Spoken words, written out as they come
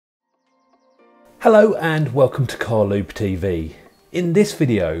Hello and welcome to Car Lube TV. In this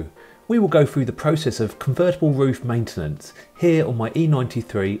video we will go through the process of convertible roof maintenance here on my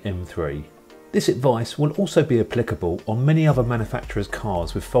E93 M3. This advice will also be applicable on many other manufacturers'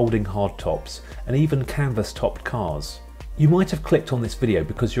 cars with folding hardtops and even canvas topped cars. You might have clicked on this video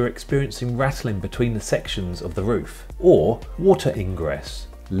because you're experiencing rattling between the sections of the roof or water ingress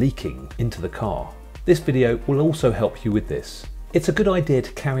leaking into the car. This video will also help you with this. It's a good idea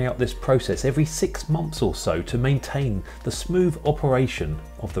to carry out this process every 6 months or so to maintain the smooth operation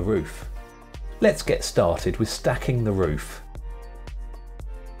of the roof. Let's get started with stacking the roof.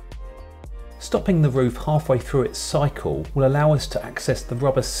 Stopping the roof halfway through its cycle will allow us to access the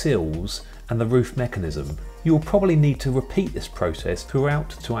rubber seals and the roof mechanism. You will probably need to repeat this process throughout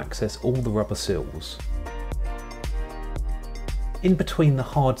to access all the rubber seals. In between the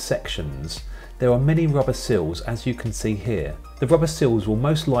hard sections, there are many rubber seals, as you can see here. The rubber seals will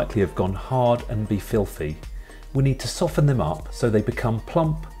most likely have gone hard and be filthy. We need to soften them up so they become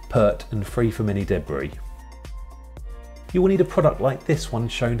plump, pert and free from any debris. You will need a product like this one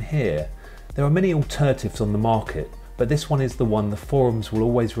shown here. There are many alternatives on the market, but this one is the one the forums will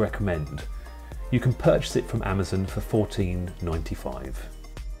always recommend. You can purchase it from Amazon for $14.95.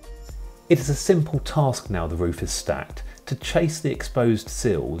 It is a simple task now the roof is stacked to chase the exposed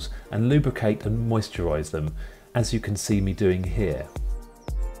seals and lubricate and moisturise them, as you can see me doing here.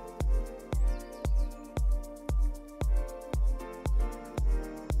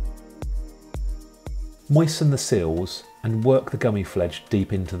 Moisten the seals and work the Gummi Pflege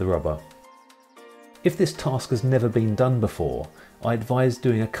deep into the rubber. If this task has never been done before, I advise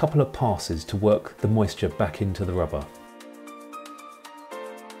doing a couple of passes to work the moisture back into the rubber.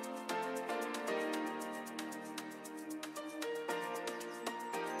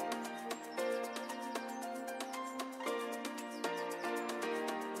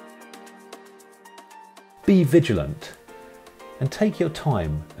 Be vigilant and take your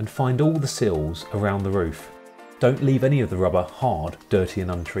time and find all the seals around the roof. Don't leave any of the rubber hard, dirty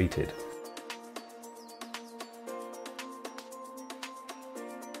and untreated.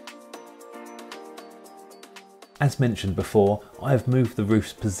 As mentioned before, I have moved the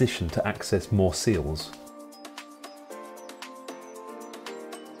roof's position to access more seals.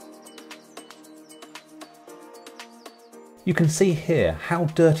 You can see here how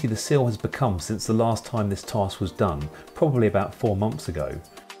dirty the seal has become since the last time this task was done, probably about 4 months ago.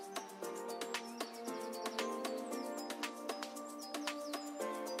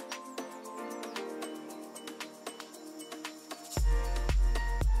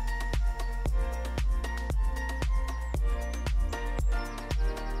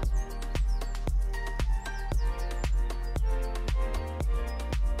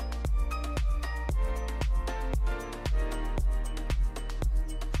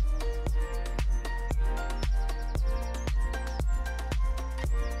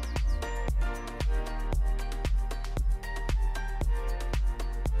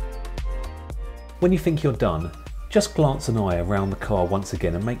 When you think you're done, just glance an eye around the car once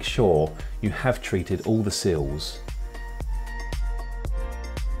again and make sure you have treated all the seals.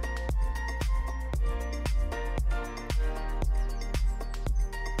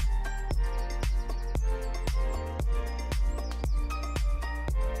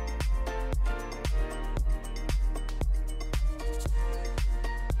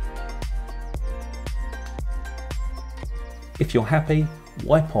 If you're happy,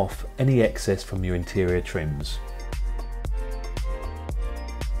 wipe off any excess from your interior trims.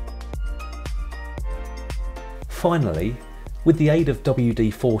 Finally, with the aid of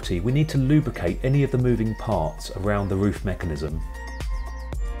WD-40, we need to lubricate any of the moving parts around the roof mechanism.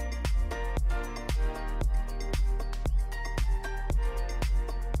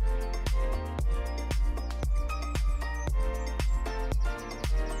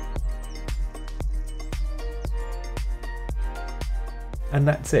 And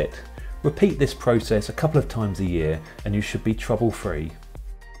that's it. Repeat this process a couple of times a year and you should be trouble-free.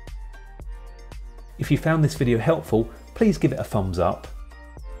 If you found this video helpful, please give it a thumbs up.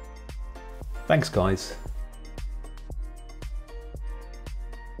 Thanks guys.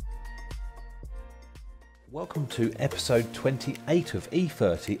 Welcome to episode 28 of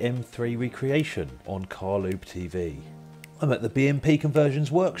E30 M3 Recreation on Car Lube TV. I'm at the BMP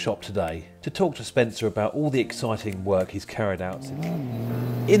Conversions workshop today to talk to Spencer about all the exciting work he's carried out.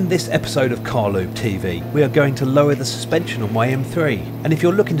 In this episode of Car Lube TV, we are going to lower the suspension on my M3, and if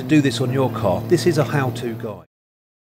you're looking to do this on your car, this is a how-to guide.